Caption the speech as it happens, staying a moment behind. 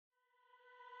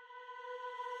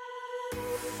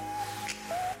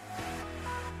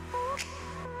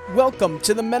Welcome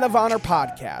to the Men of Honor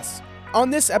podcast. On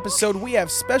this episode, we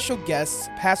have special guests,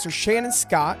 Pastor Shannon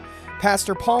Scott,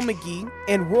 Pastor Paul McGee,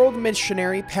 and world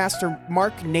missionary Pastor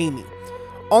Mark Namey.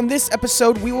 On this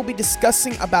episode, we will be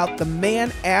discussing about the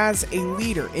man as a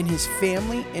leader in his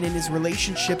family and in his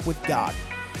relationship with God.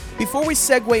 Before we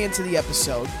segue into the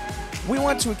episode, we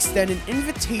want to extend an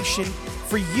invitation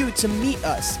for you to meet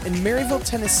us in Maryville,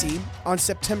 Tennessee on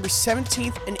September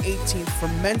 17th and 18th for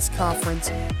Men's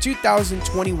Conference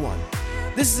 2021.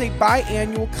 This is a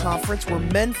biannual conference where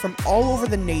men from all over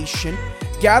the nation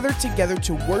gather together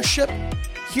to worship,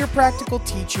 hear practical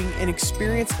teaching, and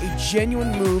experience a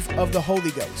genuine move of the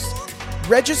Holy Ghost.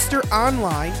 Register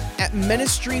online at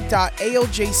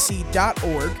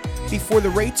ministry.aljc.org before the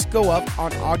rates go up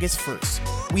on August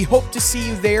 1st. We hope to see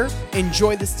you there.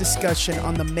 Enjoy this discussion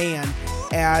on the man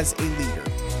as a leader.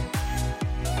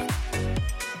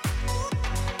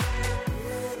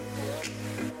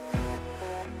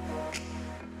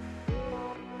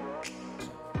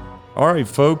 All right,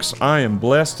 folks, I am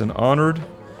blessed and honored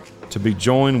to be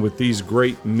joined with these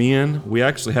great men. We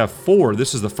actually have four.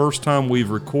 This is the first time we've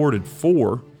recorded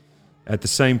four at the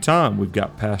same time. We've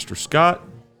got Pastor Scott,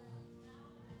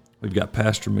 we've got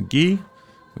Pastor McGee,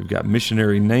 we've got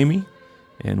Missionary Namey,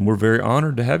 and we're very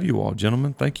honored to have you all,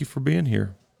 gentlemen. Thank you for being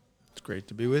here. It's great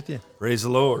to be with you. Praise the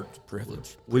Lord. It's a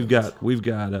privilege. We've got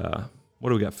what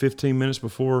do we got? 15 minutes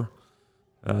before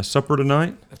supper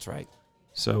tonight. That's right.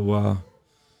 So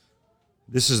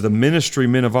this is the Ministry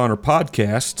Men of Honor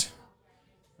podcast.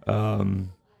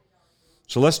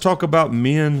 So let's talk about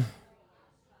men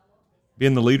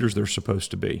being the leaders they're supposed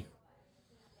to be.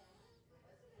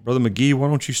 Brother McGee, why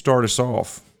don't you start us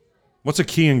off? What's a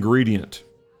key ingredient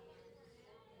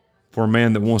for a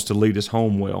man that wants to lead his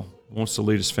home well, wants to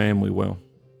lead his family well?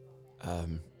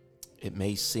 It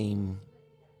may seem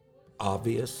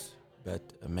obvious, but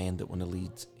a man that wants to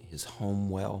lead his home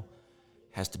well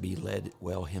has to be led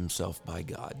well himself by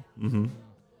God. Mm-hmm.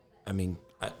 I mean,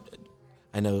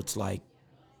 I know it's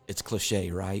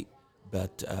cliche, right?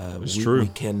 But we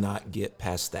cannot get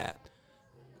past that.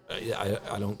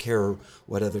 I don't care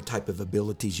what other type of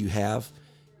abilities you have.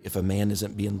 If a man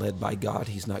isn't being led by God,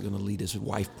 he's not going to lead his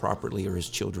wife properly or his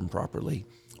children properly,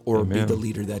 or Amen. be the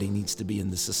leader that he needs to be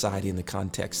in the society and the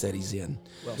context that he's in.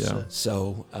 Well said.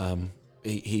 So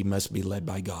he must be led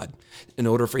by God. In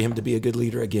order for him to be a good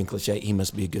leader, again, cliche, he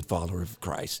must be a good follower of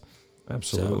Christ.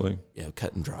 Absolutely. So,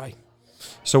 cut and dry.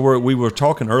 So we were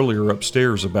talking earlier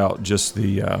upstairs about just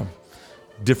the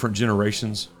different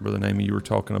generations. Brother Namey, you were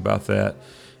talking about that.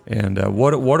 And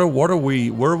where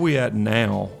are we at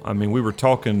now? I mean, we were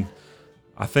talking,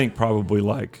 I think probably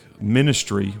like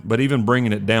ministry, but even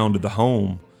bringing it down to the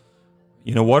home.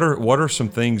 You know, what are some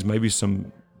things, maybe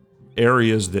some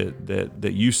areas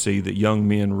that you see that young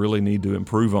men really need to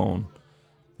improve on,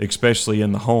 especially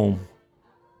in the home?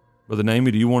 Brother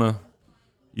Namey, do you want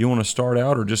to start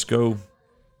out or just go,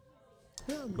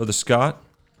 Brother Scott?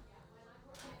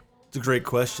 It's a great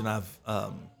question. I've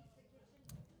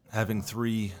having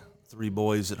three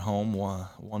boys at home.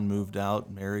 One moved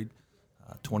out, married,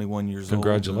 21 years old.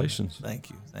 Congratulations. Thank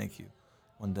you.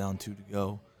 One down, two to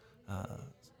go.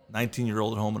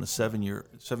 19-year-old at home and a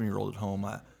 7-year-old at home.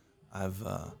 I've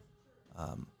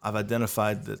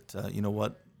identified that you know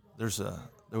what, there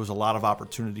was a lot of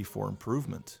opportunity for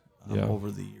improvement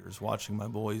over the years. Watching my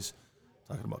boys,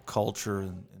 talking about culture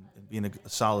and being a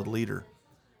solid leader.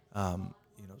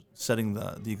 Setting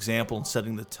the example and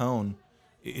setting the tone.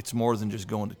 It's more than just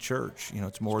going to church.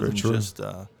 It's more than just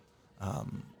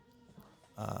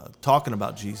talking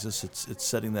about Jesus. It's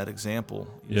setting that example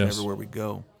everywhere we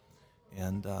go,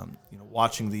 and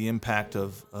watching the impact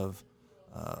of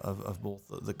both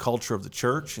the culture of the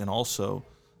church and also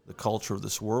the culture of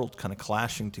this world kind of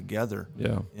clashing together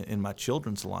in my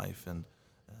children's life, and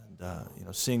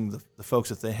seeing the folks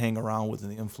that they hang around with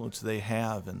and the influence they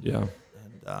have,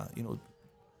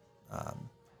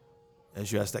 as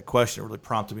you asked that question, it really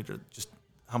prompted me to just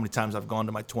how many times I've gone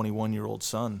to my 21-year-old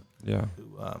son who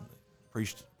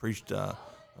preached a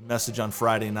message on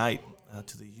Friday night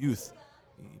to the youth.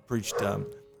 He preached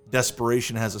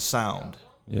desperation has a sound.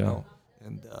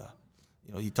 And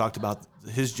he talked about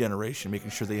his generation, making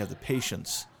sure they have the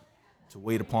patience to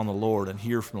wait upon the Lord and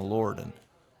hear from the Lord.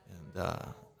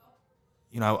 I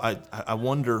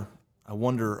wonder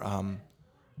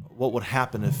what would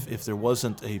happen if there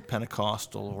wasn't a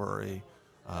Pentecostal or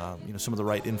some of the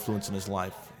right influence in his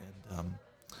life.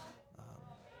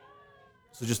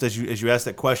 So just as you asked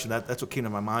that question, that's what came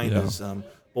to my mind is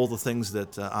both the things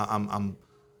that I'm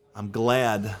I'm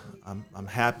glad, I'm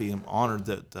happy, I'm honored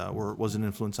that was an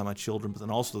influence on my children, but then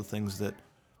also the things that,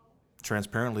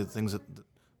 transparently, the things that,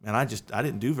 man, I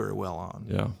didn't do very well on.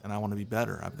 Yeah. And I want to be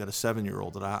better. I've got a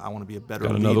 7-year-old that I want to be a better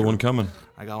leader. leader. Got another one coming.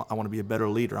 I want to be a better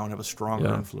leader. I want to have a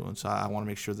stronger influence. I want to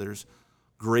make sure there's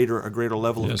a greater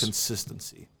level of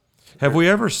consistency. Have we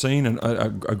ever seen a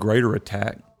greater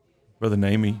attack, Brother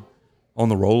Namey, on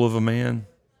the role of a man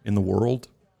in the world?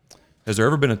 Has there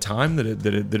ever been a time that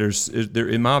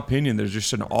in my opinion, there's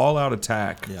just an all-out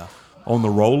attack on the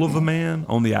role of a man,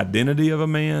 on the identity of a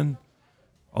man,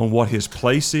 on what his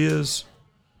place is?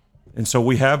 And so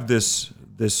we have this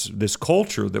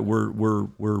culture that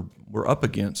we're up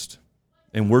against,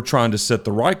 and we're trying to set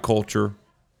the right culture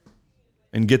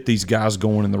and get these guys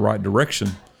going in the right direction,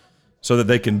 so that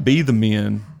they can be the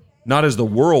men, not as the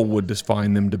world would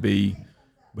define them to be,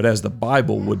 but as the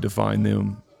Bible would define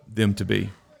them to be.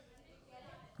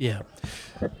 Yeah,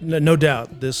 no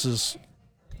doubt. This is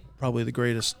probably the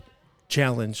greatest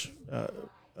challenge,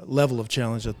 level of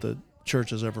challenge that the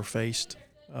church has ever faced.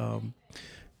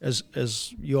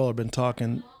 As you all have been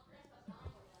talking,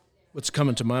 what's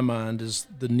coming to my mind is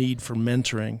the need for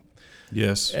mentoring.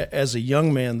 Yes. As a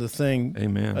young man, the thing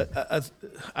Amen.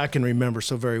 I can remember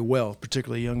so very well,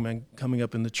 particularly a young man coming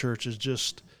up in the church, is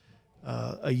just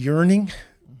a yearning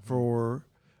for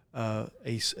a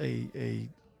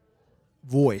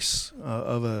voice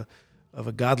of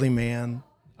a godly man.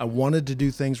 I wanted to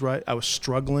do things right. I was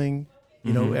struggling.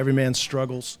 You know, every man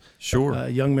struggles. Sure.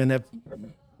 Young men have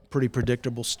pretty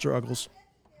predictable struggles,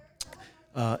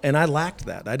 and I lacked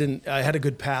that. I had a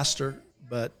good pastor,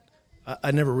 but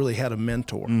I never really had a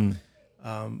mentor.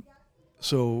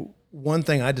 So one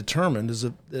thing I determined is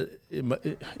that in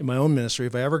my own ministry,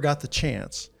 if I ever got the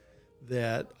chance,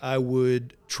 that I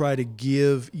would try to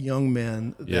give young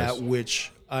men that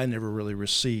which I never really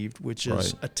received, which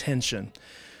is attention.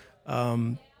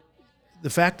 The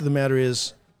fact of the matter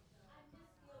is,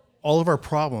 all of our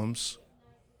problems,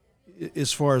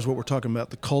 as far as what we're talking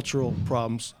about, the cultural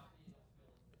problems,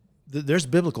 there's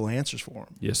biblical answers for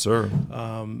them. Yes, sir.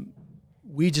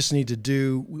 We just need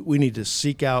to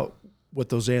seek out what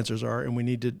those answers are, and we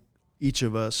need to, each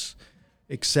of us,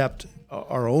 accept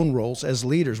our own roles as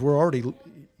leaders. We're already,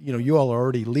 you all are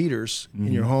already leaders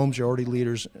in your homes. You're already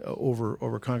leaders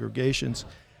over congregations.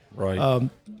 Right.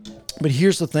 But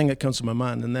here's the thing that comes to my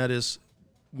mind, and that is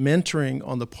mentoring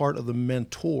on the part of the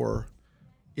mentor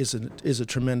is a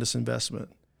tremendous investment.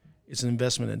 It's an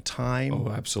investment in time.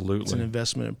 Oh, absolutely. It's an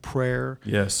investment in prayer.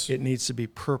 Yes. It needs to be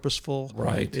purposeful.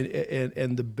 Right.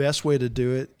 And the best way to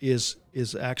do it is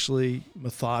actually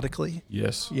methodically.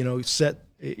 Yes. Set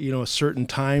certain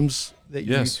times that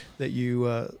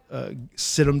you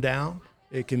sit them down.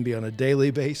 It can be on a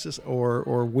daily basis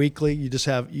or weekly. You just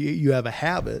have you have a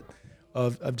habit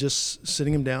of just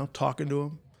sitting them down, talking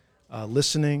to them,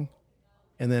 listening,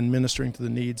 and then ministering to the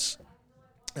needs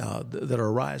that are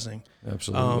arising.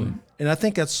 Absolutely. And I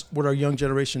think that's what our young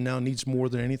generation now needs more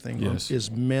than anything, is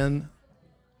men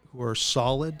who are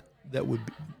solid, that would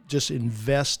just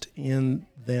invest in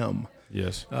them.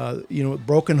 Yes.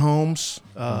 Broken homes,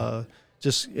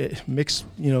 just mixed,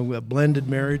 blended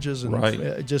marriages,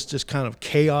 and just kind of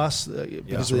chaos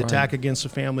because of the attack against the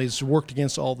families, worked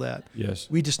against all that. Yes.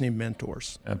 We just need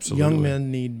mentors. Absolutely. Young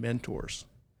men need mentors.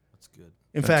 That's good.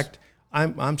 In fact,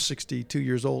 I'm 62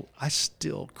 years old. I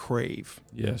still crave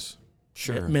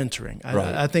mentoring.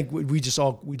 I think we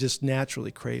just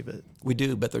naturally crave it. We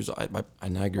do, but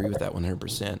and I agree with that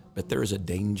 100%. But there is a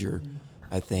danger,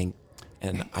 I think,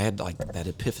 and I had like that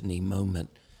epiphany moment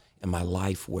in my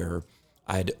life where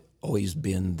I'd always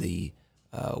been the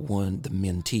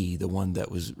mentee, the one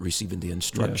that was receiving the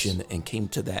instruction, and came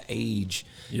to that age.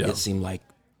 Yeah. It seemed like,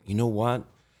 you know what?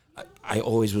 I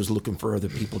always was looking for other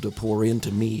people to pour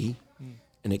into me.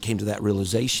 And it came to that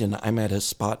realization, I'm at a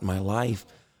spot in my life,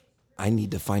 I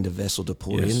need to find a vessel to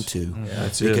pour into.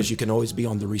 Because you can always be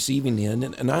on the receiving end.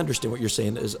 And I understand what you're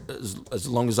saying. As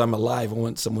long as I'm alive, I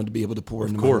want someone to be able to pour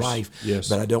into my life. Yes.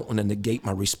 But I don't want to negate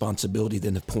my responsibility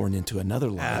then of pouring into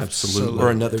another life. Absolutely. Or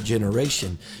another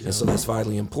generation. Yeah. And so that's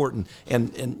vitally important.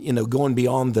 And going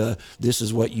beyond this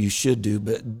is what you should do,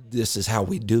 but this is how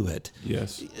we do it.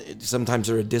 Yes. Sometimes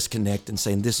there's a disconnect in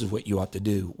saying this is what you ought to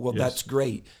do. Well, that's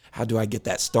great. How do I get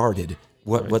that started?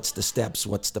 What's the steps?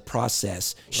 What's the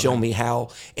process? Show me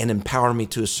how, and empower me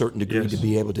to a certain degree to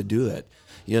be able to do it.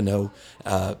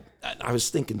 I was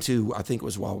thinking too, I think it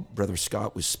was while Brother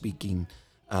Scott was speaking,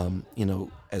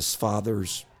 as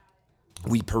fathers,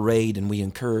 we parade and we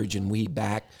encourage and we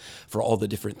back for all the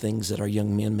different things that our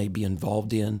young men may be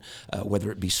involved in, whether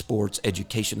it be sports,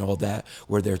 education, all that.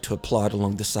 We're there to applaud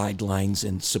along the sidelines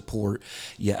and support.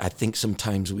 Yeah, I think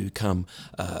sometimes we become,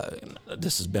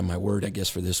 this has been my word, I guess,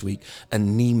 for this week,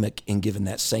 anemic in giving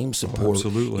that same support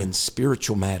in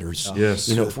spiritual matters. Yes.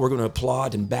 If we're going to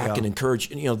applaud and back and encourage,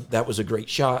 that was a great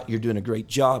shot. You're doing a great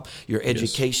job. Your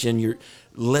education,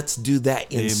 let's do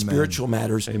that in spiritual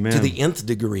matters to the nth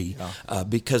degree,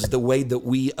 because the way that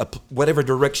we, whatever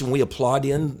direction we applaud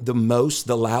in the most,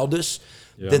 the loudest,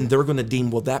 then they're going to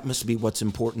deem, well, that must be what's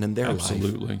important in their life.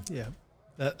 Absolutely. Yeah,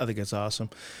 I think that's awesome.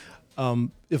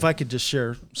 If I could just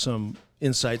share some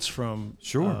insights from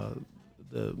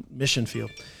the mission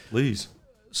field. Please.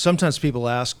 Sometimes people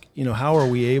ask, how are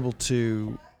we able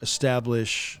to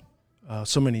establish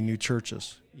so many new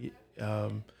churches?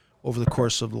 Over the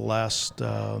course of the last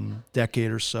decade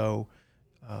or so,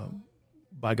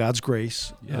 by God's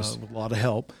grace, with a lot of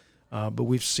help, but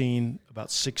we've seen about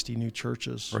 60 new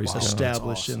churches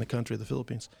established in the country of the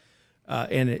Philippines,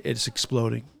 and it's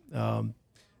exploding.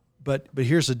 But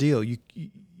here's the deal: you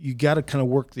got to kind of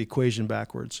work the equation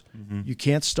backwards. Mm-hmm. You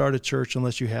can't start a church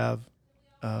unless you have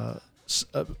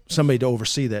somebody to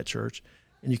oversee that church,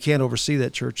 and you can't oversee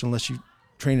that church unless you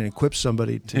train and equip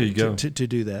somebody to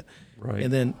do that. Right.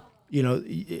 And then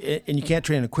and you can't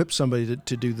train and equip somebody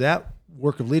to do that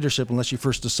work of leadership unless you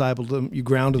first discipled them, you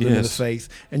grounded them in the faith,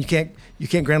 and you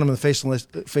can't ground them in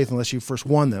the faith unless you first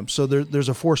won them. So there's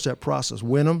a 4-step process: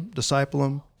 win them, disciple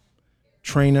them,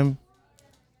 train them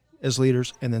as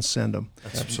leaders, and then send them.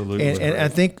 Absolutely. And I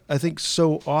think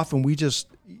so often we just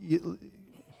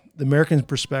the American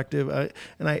perspective,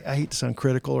 I hate to sound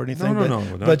critical or anything,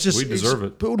 but just we deserve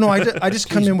it. But no, I just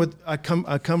come in with I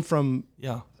come from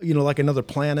like another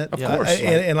planet, of course,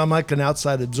 and I'm like an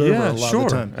outside observer a lot of the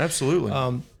time. Absolutely.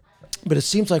 But it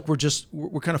seems like we're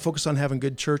kind of focused on having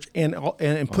good church and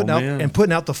putting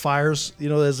out the fires,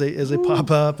 as they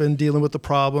pop up, and dealing with the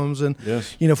problems, and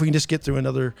if we can just get through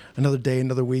another day,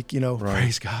 another week,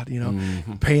 praise God,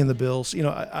 paying the bills,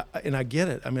 I get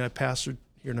it. I mean, I pastored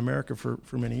here in America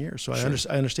for many years, so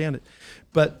I understand it.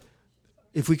 But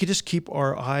if we could just keep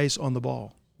our eyes on the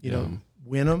ball,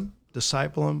 win them,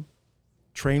 disciple them,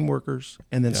 train workers,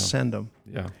 and then send them,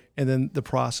 and then the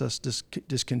process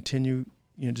just continue.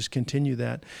 Just continue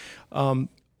that. The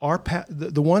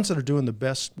ones that are doing the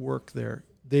best work there,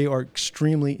 they are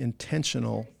extremely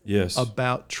intentional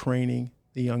about training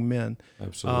the young men.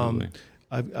 Absolutely.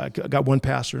 I got one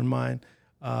pastor in mind.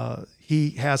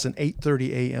 He has an 8:30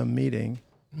 a.m. meeting.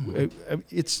 Mm-hmm.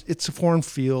 It's a foreign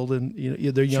field, and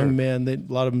they're young men.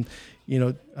 A lot of them,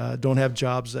 don't have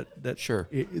jobs that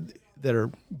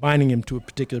are binding him to a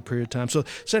particular period of time. So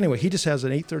anyway, he just has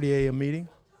an 8:30 a.m. meeting.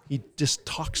 He just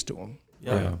talks to them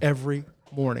every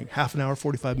morning, half an hour,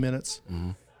 45 minutes,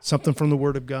 something from the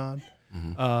Word of God.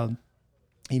 Mm-hmm.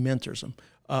 He mentors them.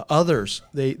 Others,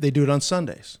 they do it on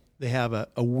Sundays. They have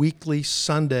a weekly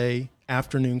Sunday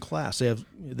afternoon class. They have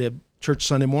church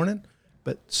Sunday morning,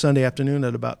 but Sunday afternoon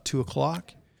at about 2:00,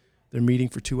 they're meeting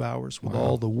for 2 hours with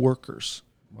all the workers.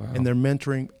 Wow. And they're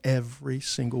mentoring every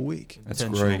single week. That's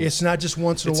great. It's not just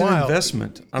once in a while. It's an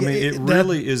investment. I mean, it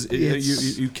really is.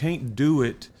 You can't do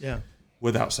it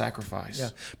without sacrifice. Yeah.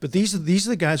 But these are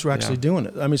the guys who are actually doing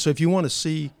it. I mean, so if you want to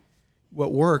see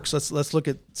what works, let's look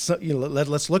at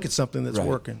let's look at something that's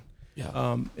working.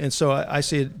 Yeah. And so I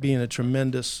see it being a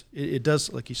tremendous. It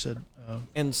does, like you said,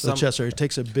 and Chester. It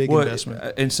takes a big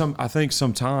investment. And I think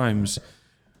sometimes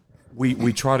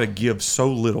we try to give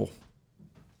so little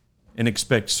and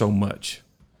expect so much,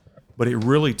 but it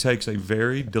really takes a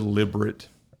very deliberate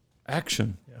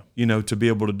action, to be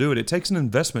able to do it. It takes an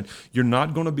investment. You're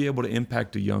not going to be able to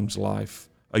impact a young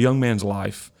man's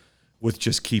life with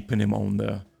just keeping him on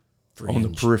the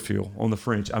peripheral, on the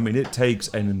fringe. I mean, it takes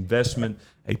an investment,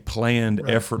 a planned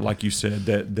effort, like you said,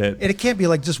 that and it can't be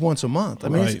like just once a month. I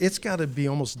mean, it's got to be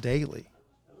almost daily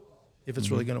if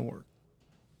it's really going to work.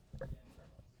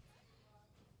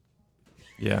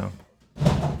 Yeah.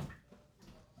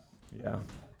 Yeah.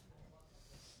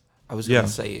 I was going to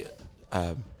say,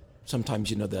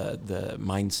 sometimes, the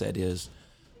mindset is,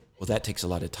 well, that takes a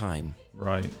lot of time.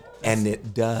 Right. And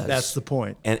it does. That's the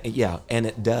point. And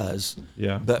it does.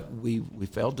 Yeah. But we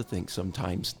failed to think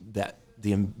sometimes that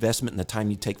the investment and the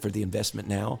time you take for the investment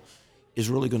now is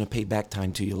really going to pay back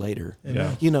time to you later.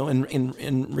 Yeah.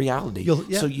 In reality.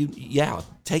 So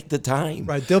take the time.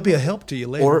 Right. There'll be a help to you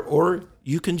later. Or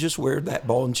you can just wear that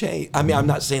ball and chain. I mean, I'm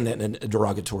not saying that in a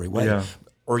derogatory way. Yeah.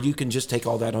 or you can just take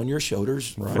all that on your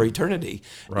shoulders for eternity.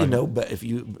 Right. But if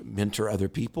you mentor other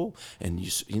people, and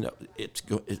it's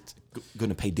going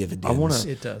to pay dividends.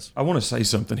 It does. I want to say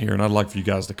something here, and I'd like for you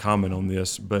guys to comment on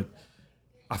this, but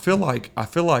I feel like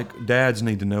dads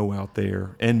need to know out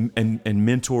there, and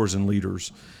mentors and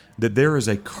leaders, that there is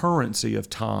a currency of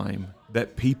time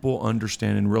that people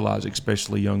understand and realize,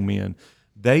 especially young men.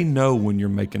 They know when you're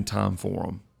making time for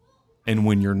them and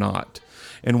when you're not.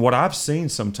 And what I've seen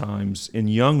sometimes in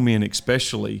young men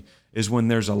especially is when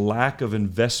there's a lack of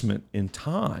investment in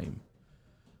time.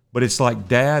 But it's like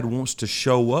dad wants to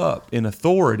show up in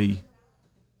authority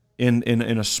in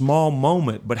a small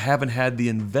moment, but haven't had the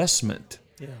investment.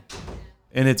 Yeah.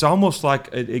 And it's almost like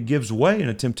it gives way in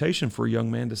a temptation for a young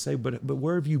man to say, but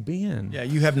where have you been? Yeah,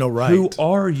 you have no right. Who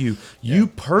are you? Yeah. You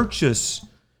purchase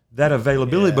that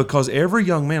availability because every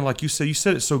young man, like you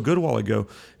said it so good a while ago,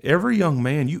 every young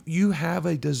man, you have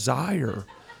a desire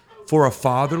for a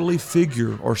fatherly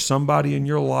figure or somebody in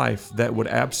your life that would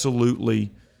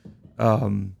absolutely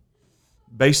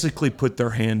basically put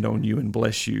their hand on you and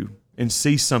bless you and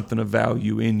see something of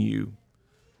value in you.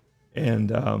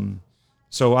 And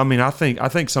so, I mean, I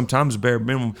think sometimes bare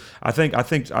minimum. I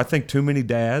think too many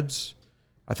dads,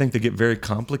 I think they get very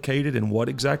complicated in what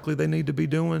exactly they need to be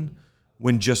doing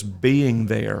when just being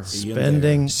there,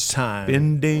 spending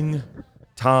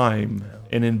time,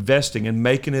 and investing and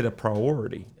making it a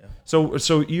priority. Yeah.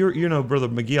 So you're Brother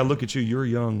McGee, I look at you. You're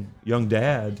a young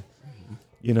dad.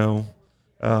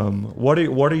 What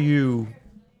are you?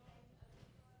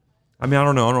 I mean, I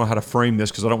don't know how to frame this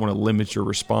because I don't want to limit your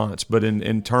response. But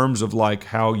in terms of like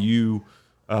how you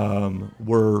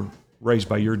were raised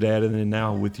by your dad and then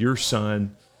now with your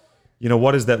son,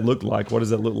 what does that look like? What does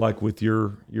that look like with your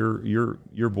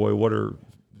boy? What are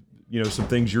some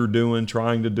things you're doing,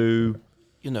 trying to do?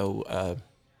 Generational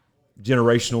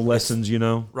lessons.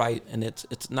 Right, and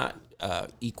it's not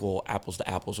equal apples to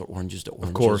apples or oranges to oranges.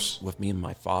 Of course, with me and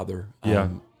my father.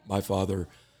 My father.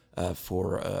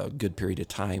 For a good period of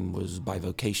time was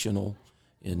bivocational,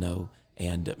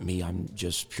 and me, I'm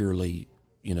just purely,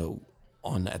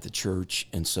 on at the church,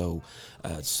 and so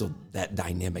that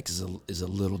dynamic is a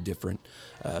little different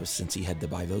since he had the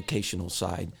bivocational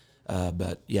side.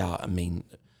 But yeah, I mean,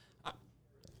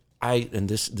 and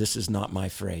this is not my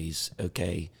phrase,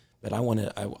 okay? But I want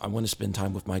to spend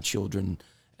time with my children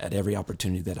at every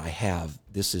opportunity that I have.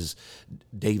 This is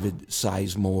David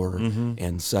Sizemore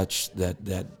and such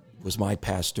that was my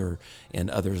pastor,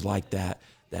 and others like that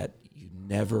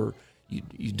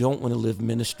you don't want to live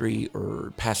ministry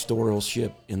or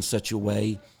pastoralship in such a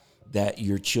way that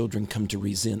your children come to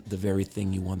resent the very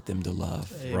thing you want them to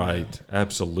love. Amen. Right,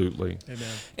 absolutely. Amen.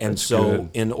 And that's so good.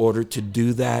 In order to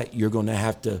do that, you're going to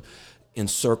have to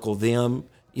encircle them,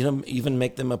 even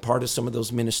make them a part of some of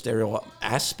those ministerial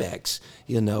aspects,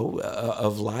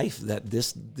 of life, that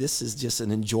this is just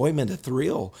an enjoyment, a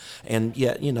thrill. And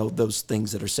yet, those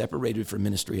things that are separated from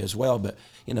ministry as well. But,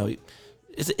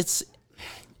 it's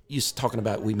you're talking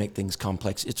about we make things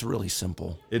complex. It's really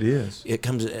simple. It is. It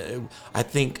comes. I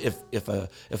think if a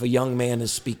young man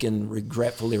is speaking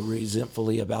regretfully or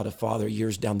resentfully about a father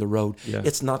years down the road,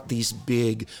 it's not these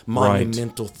big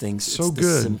monumental things. So it's the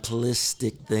good.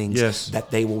 Simplistic things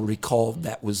that they will recall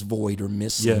that was void or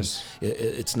missing. Yes.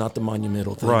 It's not the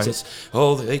monumental things. Right. It's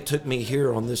they took me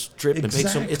here on this trip and paid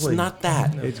some. It's not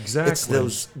that. Exactly.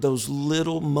 It's those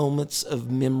little moments of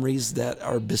memories that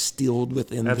are distilled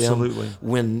within Absolutely. them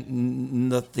when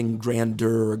nothing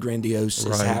grandeur or grandiose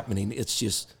is happening. It's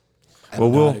just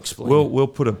we'll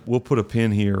put a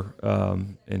pin here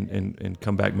and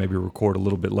come back, maybe record a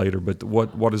little bit later. But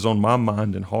what is on my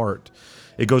mind and heart,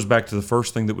 it goes back to the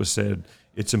first thing that was said.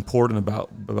 It's important about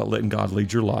letting God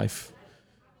lead your life.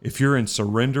 If you're in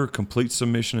surrender, complete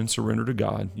submission and surrender to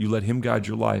God, you let Him guide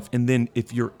your life. And then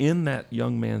if you're in that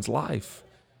young man's life,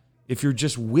 if you're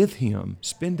just with him,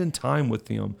 spending time with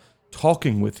him,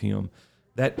 talking with him,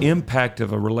 that impact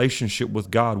of a relationship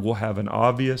with God will have an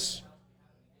obvious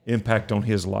impact on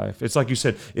his life. It's like you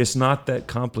said, it's not that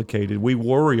complicated. We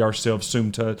worry ourselves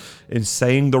in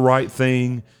saying the right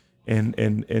thing and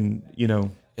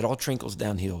it all trickles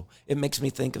downhill. It makes me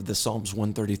think of the Psalms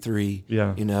 133.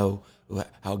 Yeah.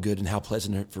 How good and how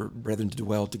pleasant for brethren to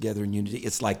dwell together in unity.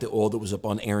 It's like the oil that was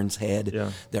upon Aaron's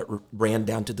head that ran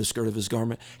down to the skirt of his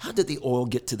garment. How did the oil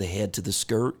get to the head, to the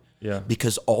skirt? Yeah.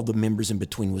 Because all the members in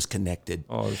between was connected.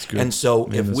 Oh, that's good. And so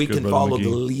Man, if we good, can follow McGee. the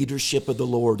leadership of the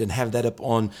Lord and have that up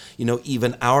on,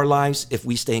 even our lives, if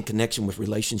we stay in connection with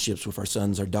relationships with our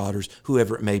sons, our daughters,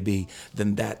 whoever it may be,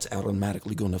 then that's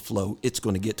automatically going to flow. It's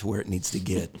going to get to where it needs to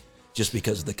get just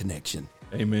because of the connection.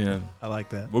 Amen. I like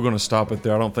that. We're going to stop it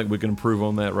there. I don't think we can improve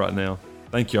on that right now.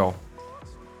 Thank y'all.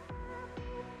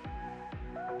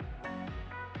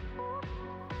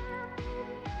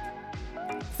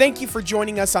 Thank you for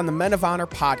joining us on the Men of Honor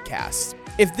podcast.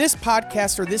 If this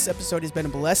podcast or this episode has been a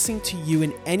blessing to you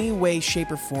in any way,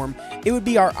 shape, or form, it would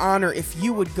be our honor if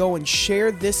you would go and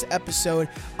share this episode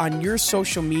on your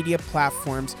social media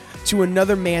platforms to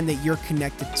another man that you're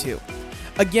connected to.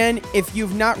 Again, if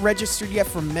you've not registered yet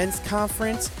for Men's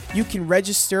Conference, you can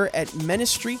register at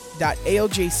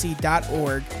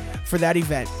ministry.aljc.org for that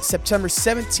event. September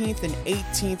 17th and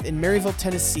 18th in Maryville,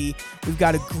 Tennessee. We've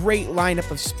got a great lineup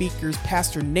of speakers.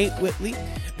 Pastor Nate Whitley,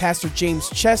 Pastor James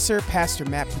Chesser, Pastor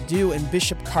Matt Perdue, and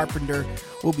Bishop Carpenter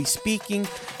will be speaking,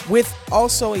 with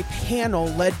also a panel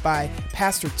led by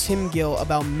Pastor Tim Gill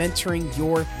about mentoring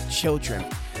your children.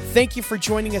 Thank you for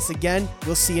joining us again.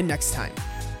 We'll see you next time.